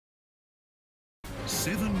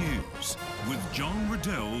7 News with John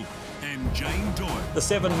Riddell and Jane Doyle. The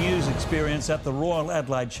 7 News experience at the Royal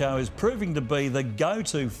Adelaide Show is proving to be the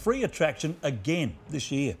go-to free attraction again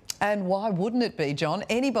this year. And why wouldn't it be, John?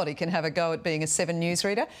 Anybody can have a go at being a 7 News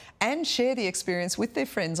reader and share the experience with their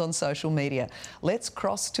friends on social media. Let's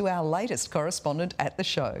cross to our latest correspondent at the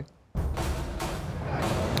show.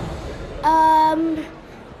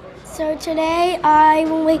 So today I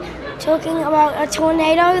will be talking about a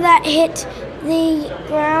tornado that hit the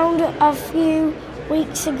ground a few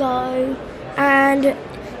weeks ago, and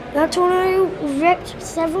that tornado ripped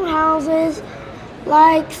several houses,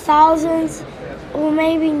 like thousands or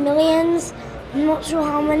maybe millions. I'm not sure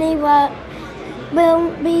how many, but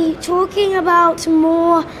we'll be talking about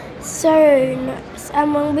more soon,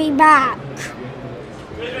 and we'll be back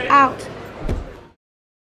out.